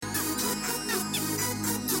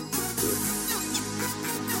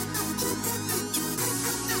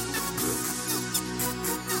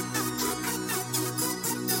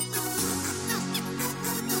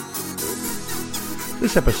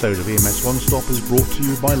This episode of EMS One Stop is brought to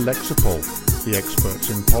you by Lexipol, the experts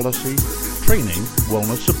in policy, training,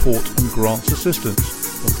 wellness support and grants assistance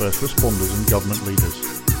for first responders and government leaders.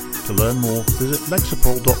 To learn more, visit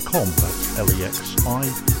lexipol.com, that's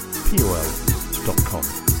lexipol.com.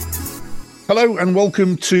 Hello and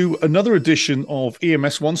welcome to another edition of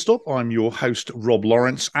EMS One Stop. I'm your host, Rob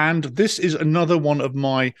Lawrence, and this is another one of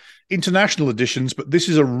my international editions, but this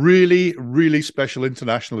is a really, really special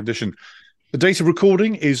international edition. The date of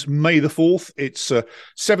recording is May the 4th. It's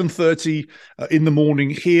 7:30 in the morning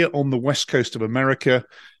here on the west coast of America.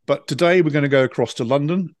 But today we're going to go across to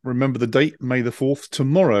London. Remember the date, May the 4th.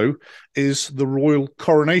 Tomorrow is the royal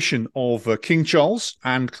coronation of King Charles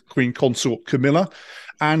and Queen Consort Camilla.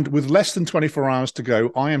 And with less than 24 hours to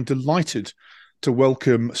go, I am delighted to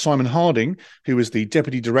welcome Simon Harding, who is the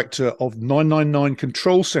Deputy Director of 999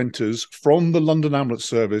 Control Centres from the London Ambulance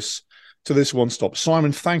Service, to this One Stop.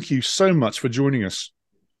 Simon, thank you so much for joining us.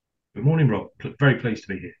 Good morning, Rob. Very pleased to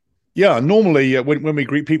be here. Yeah, normally when we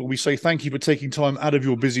greet people, we say thank you for taking time out of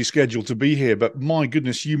your busy schedule to be here. But my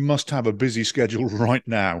goodness, you must have a busy schedule right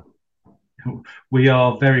now. We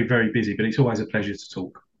are very, very busy, but it's always a pleasure to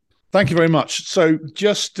talk. Thank you very much. So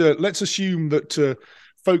just let's assume that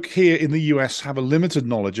folk here in the US have a limited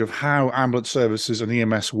knowledge of how ambulance services and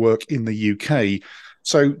EMS work in the UK.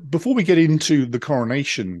 So before we get into the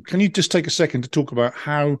coronation, can you just take a second to talk about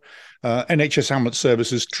how NHS Ambulance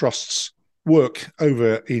Services trusts work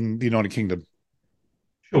over in the United Kingdom?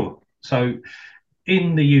 Sure. So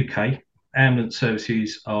in the UK, ambulance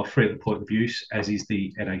services are free at the point of use, as is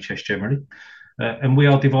the NHS generally. And we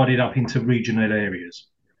are divided up into regional areas.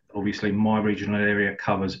 Obviously, my regional area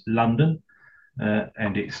covers London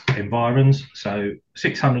and its environs. So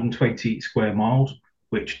 620 square miles,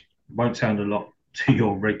 which won't sound a lot to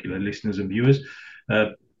your regular listeners and viewers,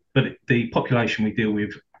 but the population we deal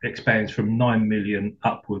with expands from 9 million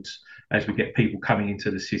upwards as we get people coming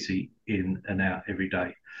into the city in and out every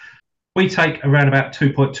day. We take around about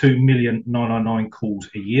 2.2 million 999 calls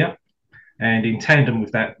a year, and in tandem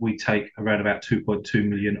with that, we take around about 2.2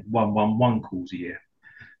 million 111 calls a year.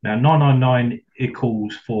 Now, 999 are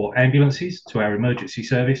calls for ambulances to our emergency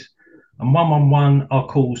service, and 111 are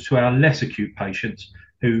calls to our less acute patients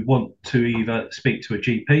who want to either speak to a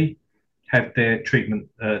GP, have their treatment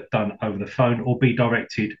done over the phone, or be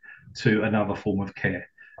directed to another form of care.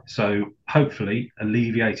 So hopefully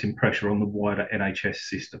alleviating pressure on the wider NHS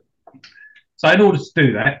system. So in order to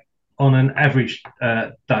do that, on an average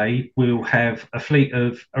day, we'll have a fleet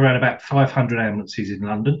of around about 500 ambulances in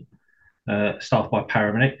London, staffed by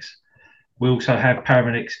paramedics. We also have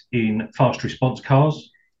paramedics in fast response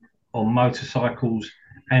cars, on motorcycles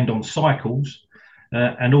and on cycles.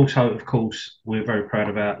 And also, of course, we're very proud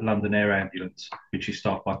of our London Air Ambulance, which is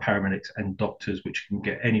staffed by paramedics and doctors, which can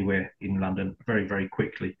get anywhere in London very, very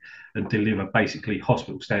quickly and deliver basically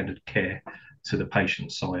hospital standard care to the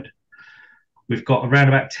patient side. We've got around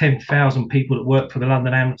about 10,000 people that work for the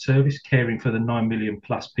London Ambulance Service, caring for the 9 million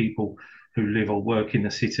plus people who live or work in the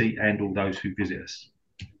city and all those who visit us.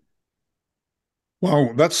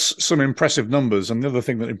 Wow, that's some impressive numbers. And the other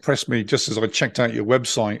thing that impressed me just as I checked out your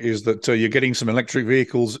website is that you're getting some electric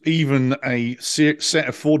vehicles, even a set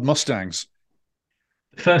of Ford Mustangs.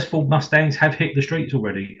 The first Ford Mustangs have hit the streets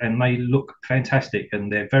already, and they look fantastic,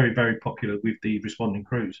 and they're very, very popular with the responding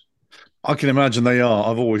crews. I can imagine they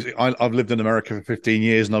are. I've lived in America for 15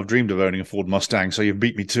 years, and I've dreamed of owning a Ford Mustang, so you've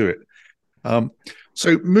beat me to it.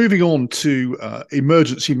 So moving on to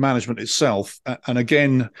emergency management itself, and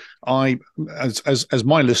again, as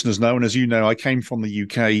my listeners know, and as you know, I came from the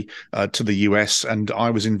UK to the US, and I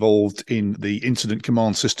was involved in the incident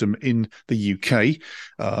command system in the UK.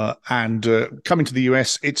 And coming to the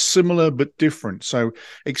US, it's similar but different. So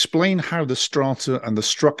explain how the strata and the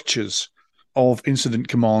structures of incident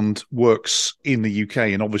command works in the UK,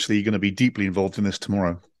 and obviously you're going to be deeply involved in this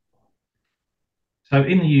tomorrow. So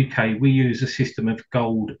in the UK, we use a system of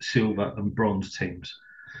gold, silver and bronze teams.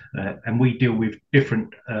 And we deal with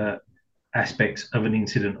different aspects of an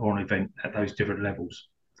incident or an event at those different levels.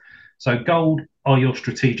 So gold are your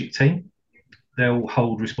strategic team. They'll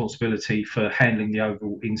hold responsibility for handling the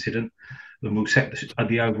overall incident, and we'll set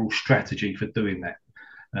the overall strategy for doing that.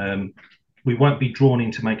 We won't be drawn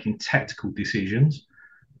into making tactical decisions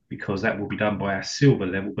because that will be done by our silver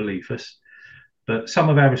level, believe us. But some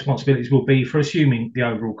of our responsibilities will be for assuming the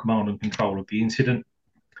overall command and control of the incident.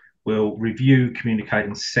 We'll review, communicate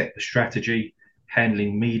and set the strategy,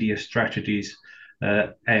 handling media strategies,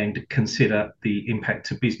 and consider the impact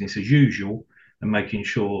to business as usual and making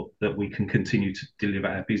sure that we can continue to deliver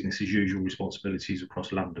our business as usual responsibilities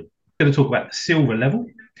across London. going to talk about the silver level,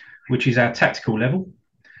 which is our tactical level.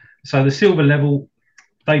 So the silver level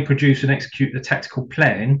They produce and execute the tactical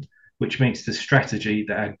plan, which meets the strategy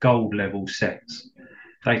that our gold level sets.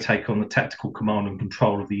 They take on the tactical command and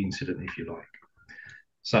control of the incident, if you like.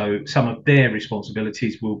 So some of their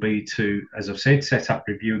responsibilities will be to, as I've said, set up,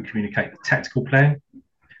 review and communicate the tactical plan.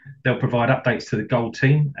 They'll provide updates to the gold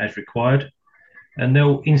team as required, and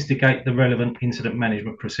they'll instigate the relevant incident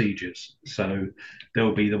management procedures. So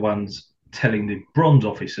they'll be the ones telling the bronze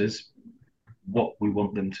officers what we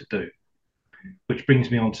want them to do. Which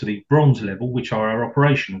brings me on to the bronze level, which are our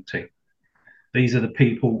operational team. These are the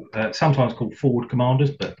people, sometimes called forward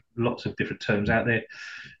commanders, but lots of different terms out there.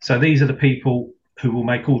 So these are the people who will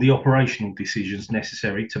make all the operational decisions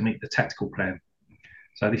necessary to meet the tactical plan.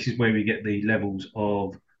 So this is where we get the levels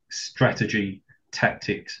of strategy,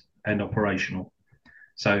 tactics, and operational.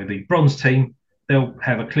 So the bronze team, they'll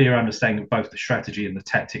have a clear understanding of both the strategy and the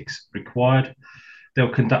tactics required.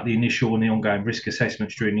 They'll conduct the initial and the ongoing risk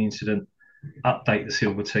assessments during the incident, update the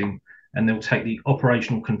silver team, and they'll take the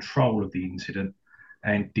operational control of the incident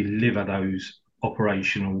and deliver those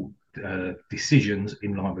operational decisions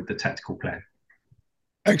in line with the tactical plan.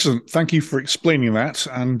 Excellent. Thank you for explaining that.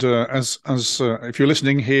 And as if you're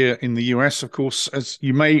listening here in the US, of course, as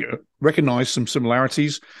you may recognize some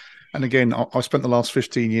similarities. And again, I spent the last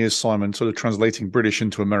 15 years, Simon, sort of translating British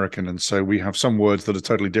into American. And so we have some words that are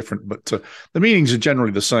totally different, but the meanings are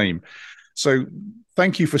generally the same. So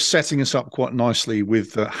thank you for setting us up quite nicely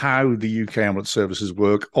with how the UK ambulance services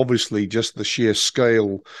work. Obviously, just the sheer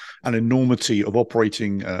scale and enormity of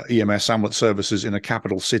operating EMS ambulance services in a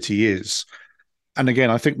capital city is. And again,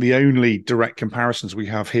 I think the only direct comparisons we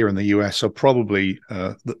have here in the US are probably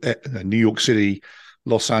New York City,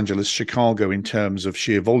 Los Angeles, Chicago in terms of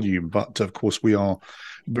sheer volume. But of course, we are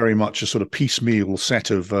very much a sort of piecemeal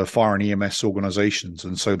set of fire and EMS organizations.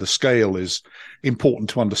 And so the scale is important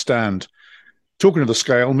to understand. Talking of the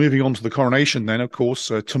scale, moving on to the coronation then, of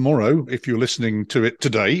course, tomorrow, if you're listening to it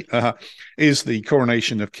today, is the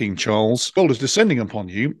coronation of King Charles. The world is descending upon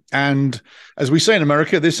you. And as we say in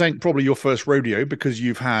America, this ain't probably your first rodeo because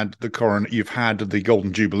you've had the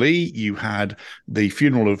Golden Jubilee, you had the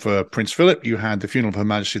funeral of Prince Philip, you had the funeral of Her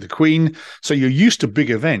Majesty the Queen. So you're used to big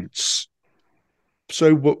events.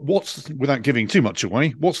 So without giving too much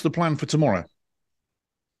away, what's the plan for tomorrow?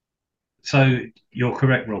 So you're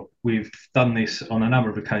correct, Rob. We've done this on a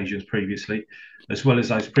number of occasions previously, as well as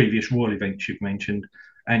those previous royal events you've mentioned.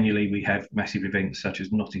 Annually, we have massive events such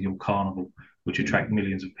as Notting Hill Carnival, which attract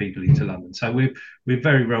millions of people into London. So we're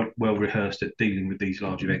very well rehearsed at dealing with these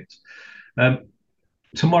large events.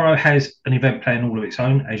 Tomorrow has an event plan all of its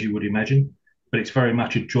own, as you would imagine, but it's very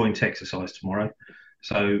much a joint exercise tomorrow.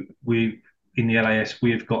 So in the LAS,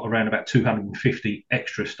 we've got around about 250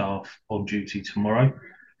 extra staff on duty tomorrow,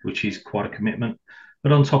 which is quite a commitment.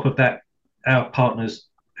 But on top of that, our partners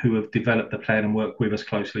who have developed the plan and work with us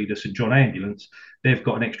closely, the St John Ambulance, they've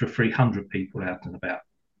got an extra 300 people out and about.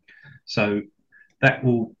 So that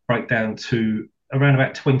will break down to around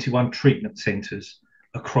about 21 treatment centres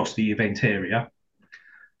across the event area.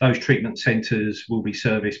 Those treatment centres will be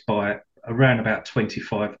serviced by around about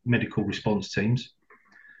 25 medical response teams.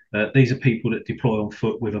 These are people that deploy on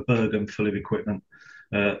foot with a Bergen full of equipment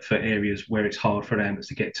for areas where it's hard for an ambulance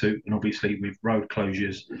to get to. And obviously with road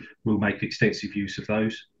closures, we'll make extensive use of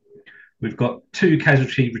those. We've got 2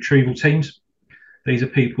 casualty retrieval teams. These are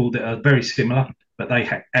people that are very similar, but they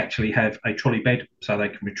actually have a trolley bed so they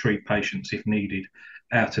can retrieve patients if needed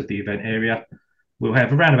out of the event area. We'll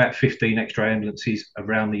have around about 15 extra ambulances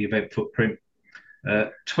around the event footprint,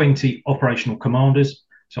 20 operational commanders.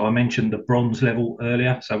 So I mentioned the bronze level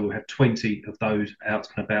earlier. So we'll have 20 of those out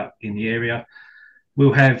and about in the area.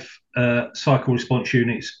 We'll have cycle response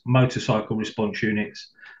units, motorcycle response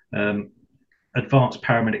units, advanced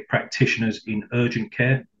paramedic practitioners in urgent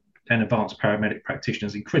care and advanced paramedic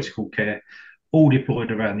practitioners in critical care, all deployed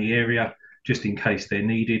around the area just in case they're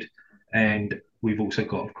needed. And we've also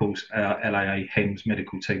got, of course, our LAA HEMS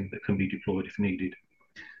medical team that can be deployed if needed.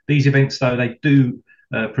 These events, though, they do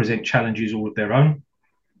present challenges all of their own.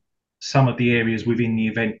 Some of the areas within the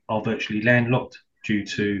event are virtually landlocked due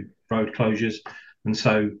to road closures. And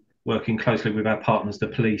so working closely with our partners, the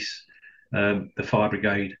police, the fire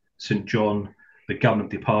brigade, St John, the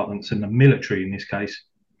government departments and the military in this case,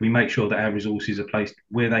 we make sure that our resources are placed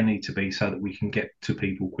where they need to be so that we can get to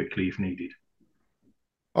people quickly if needed.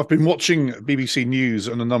 I've been watching BBC News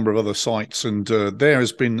and a number of other sites, and there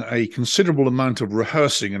has been a considerable amount of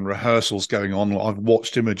rehearsing and rehearsals going on. I've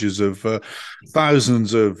watched images of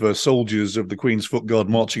thousands of soldiers of the Queen's Foot Guard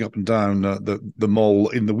marching up and down the mall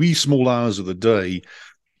in the wee small hours of the day.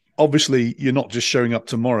 obviously you're not just showing up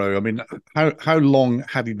tomorrow. I mean, how long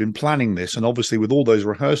have you been planning this? And obviously, with all those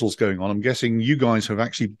rehearsals going on, I'm guessing you guys have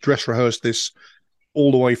actually dress rehearsed this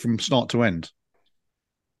all the way from start to end.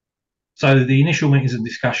 So the initial meetings and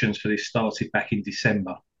discussions for this started back in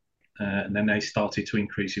December. And then they started to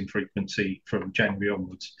increase in frequency from January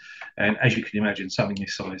onwards. And as you can imagine, something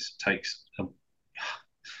this size takes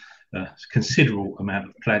a considerable amount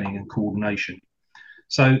of planning and coordination.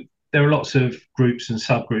 So there are lots of groups and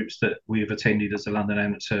subgroups that we have attended as the London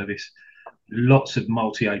Ambulance Service, lots of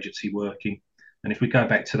multi-agency working. And if we go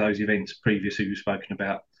back to those events previously we've spoken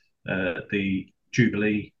about, the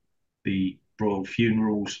Jubilee, the Royal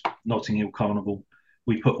Funerals, Notting Hill Carnival,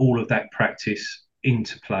 we put all of that practice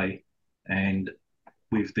into play. And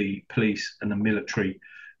with the police and the military,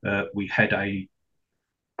 we had a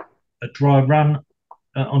dry run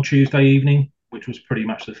on Tuesday evening, which was pretty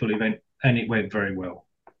much the full event, and it went very well.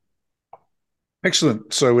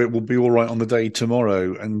 Excellent. So it will be all right on the day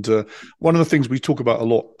tomorrow. And one of the things we talk about a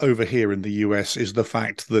lot over here in the US is the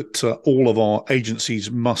fact that all of our agencies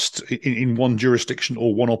must, in one jurisdiction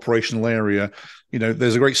or one operational area,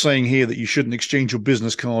 there's a great saying here that you shouldn't exchange your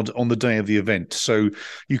business card on the day of the event. So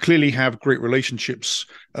you clearly have great relationships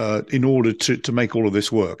in order to make all of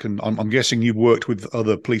this work. And I'm guessing you've worked with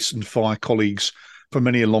other police and fire colleagues for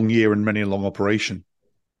many a long year and many a long operation.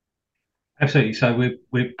 Absolutely. So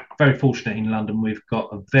we're very fortunate in London. We've got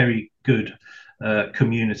a very good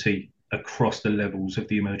community across the levels of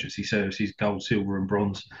the emergency services, gold, silver, and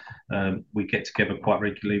bronze. We get together quite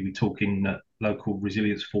regularly. We talk in local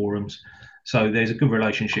resilience forums. So there's a good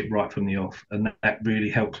relationship right from the off, and that really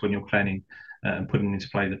helps when you're planning and putting into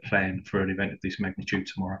play the plan for an event of this magnitude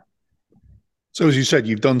tomorrow. So, as you said,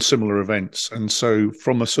 you've done similar events. And so,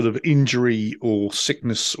 from a sort of injury or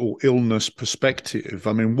sickness or illness perspective,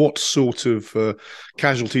 I mean, what sort of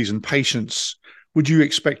casualties and patients would you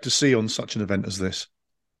expect to see on such an event as this?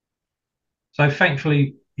 So,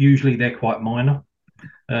 thankfully, usually they're quite minor.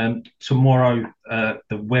 Tomorrow,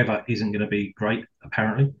 the weather isn't going to be great,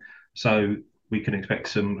 apparently. So, we can expect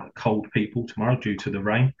some cold people tomorrow due to the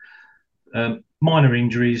rain. Minor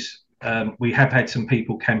injuries. We have had some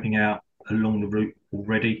people camping out along the route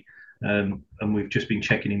already, and we've just been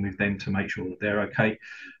checking in with them to make sure that they're okay.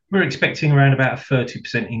 We're expecting around about a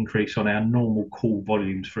 30% increase on our normal call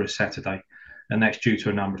volumes for a Saturday, and that's due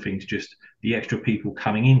to a number of things, just the extra people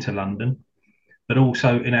coming into London, but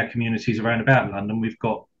also in our communities around about London, we've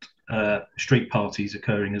got street parties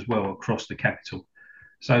occurring as well across the capital.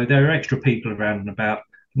 So there are extra people around and about,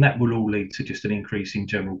 and that will all lead to just an increase in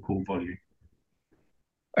general call volume.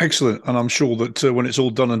 Excellent, and I'm sure that when it's all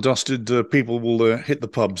done and dusted, people will hit the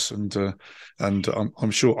pubs, and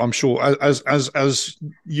I'm sure as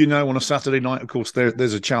you know, on a Saturday night, of course,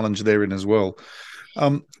 there's a challenge therein as well.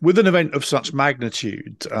 With an event of such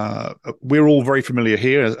magnitude, we're all very familiar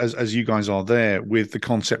here, as you guys are there, with the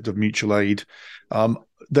concept of mutual aid.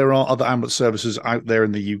 There are other ambulance services out there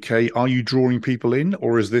in the UK. Are you drawing people in,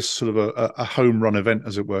 or is this sort of a home run event,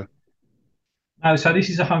 as it were? No, so this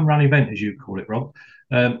is a home run event, as you call it, Rob.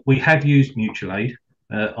 We have used mutual aid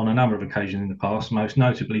on a number of occasions in the past, most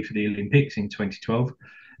notably for the Olympics in 2012,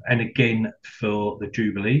 and again for the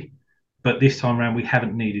Jubilee. But this time around, we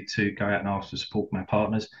haven't needed to go out and ask for support from our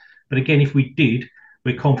partners. But again, if we did,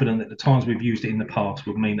 we're confident that the times we've used it in the past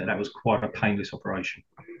would mean that that was quite a painless operation.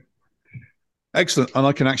 Excellent, and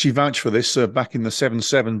I can actually vouch for this. Back in the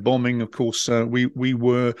 7/7 bombing, of course, we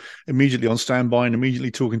were immediately on standby and immediately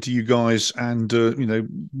talking to you guys, and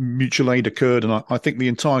mutual aid occurred, and I think the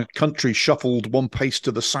entire country shuffled one pace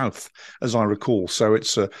to the south, as I recall. So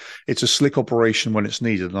it's a slick operation when it's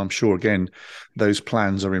needed, and I'm sure again those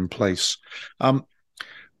plans are in place.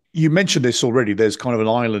 You mentioned this already. There's kind of an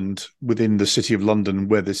island within the City of London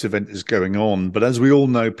where this event is going on. But as we all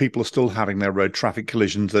know, people are still having their road traffic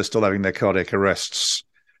collisions. They're still having their cardiac arrests.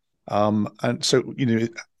 And so,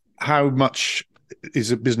 how much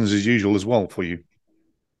is it business as usual as well for you?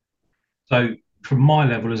 So, from my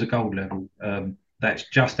level as a gold level, that's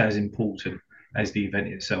just as important as the event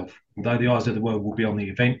itself. Although the eyes of the world will be on the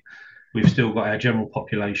event, we've still got our general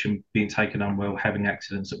population being taken unwell, having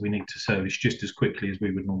accidents that we need to service just as quickly as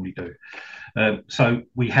we would normally do. So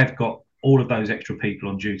we have got all of those extra people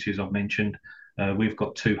on duty, as I've mentioned. We've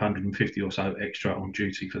got 250 or so extra on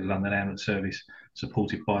duty for the London Ambulance Service,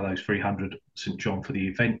 supported by those 300 St John for the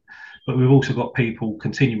event. But we've also got people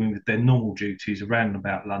continuing with their normal duties around and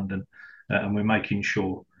about London, and we're making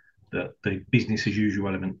sure that the business as usual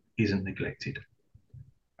element isn't neglected.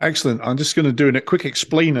 Excellent. I'm just going to do a quick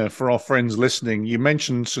explainer for our friends listening. You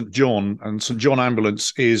mentioned St. John, and St. John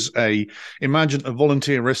Ambulance is imagine a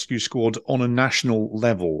volunteer rescue squad on a national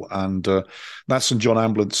level, and that's St. John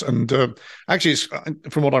Ambulance. And actually, it's,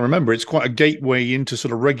 from what I remember, it's quite a gateway into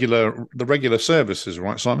sort of the regular services,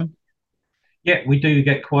 right, Simon? Yeah, we do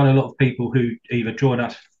get quite a lot of people who either join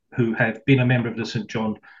us who have been a member of the St.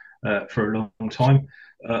 John for a long time,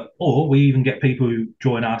 or we even get people who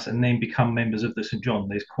join us and then become members of the St. John.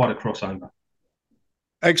 There's quite a crossover.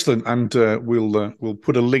 Excellent, and we'll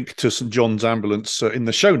put a link to St. John's Ambulance in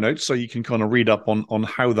the show notes, so you can kind of read up on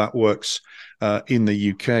how that works in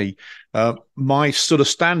the UK. My sort of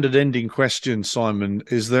standard ending question, Simon: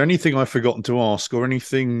 is there anything I've forgotten to ask, or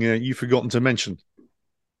anything you've forgotten to mention?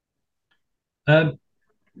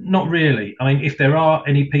 Not really. I mean, if there are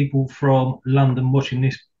any people from London watching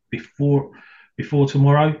this before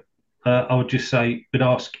tomorrow, I would just say, would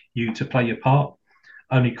ask you to play your part.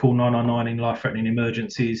 Only call 999 in life-threatening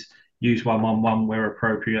emergencies. Use 111 where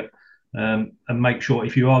appropriate, and make sure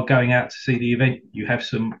if you are going out to see the event, you have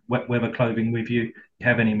some wet weather clothing with you. You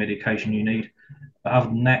have any medication you need. But other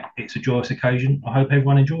than that, it's a joyous occasion. I hope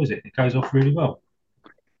everyone enjoys it. It goes off really well.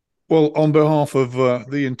 Well, on behalf of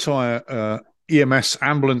the entire EMS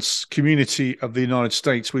ambulance community of the United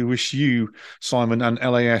States, we wish you, Simon, and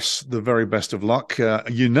LAS the very best of luck.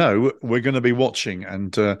 We're going to be watching,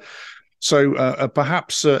 and so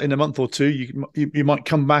perhaps in a month or two, you might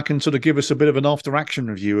come back and sort of give us a bit of an after-action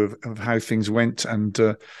review of how things went, and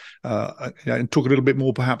talk a little bit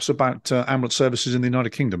more perhaps about ambulance services in the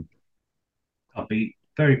United Kingdom. I'll be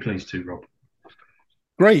very pleased to, Rob.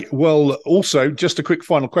 Great. Well, also, just a quick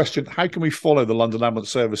final question. How can we follow the London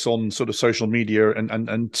Ambulance Service on sort of social media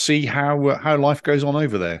and see how life goes on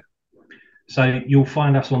over there? So you'll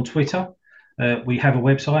find us on Twitter. We have a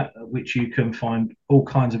website which you can find all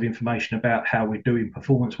kinds of information about how we're doing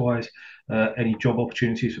performance-wise, any job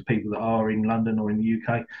opportunities for people that are in London or in the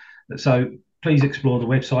UK. So please explore the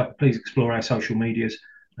website. Please explore our social medias,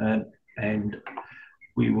 and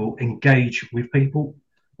we will engage with people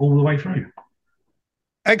all the way through.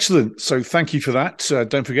 Excellent. So thank you for that.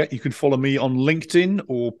 Don't forget, you can follow me on LinkedIn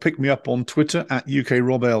or pick me up on Twitter at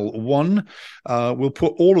UKRobL1. We'll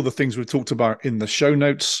put all of the things we've talked about in the show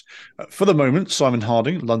notes. For the moment, Simon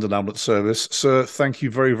Harding, London Ambulance Service. Sir, thank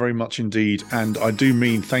you very, very much indeed. And I do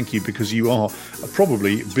mean thank you, because you are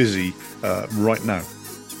probably busy right now.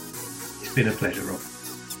 It's been a pleasure, Rob.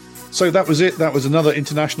 So that was it. That was another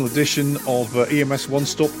international edition of EMS One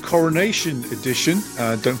Stop Coronation Edition.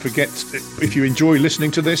 Don't forget, if you enjoy listening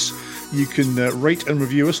to this, you can rate and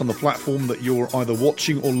review us on the platform that you're either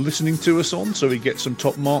watching or listening to us on, so we get some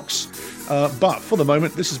top marks. But for the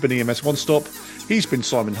moment, this has been EMS One Stop. He's been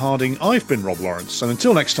Simon Harding. I've been Rob Lawrence. And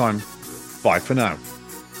until next time, bye for now.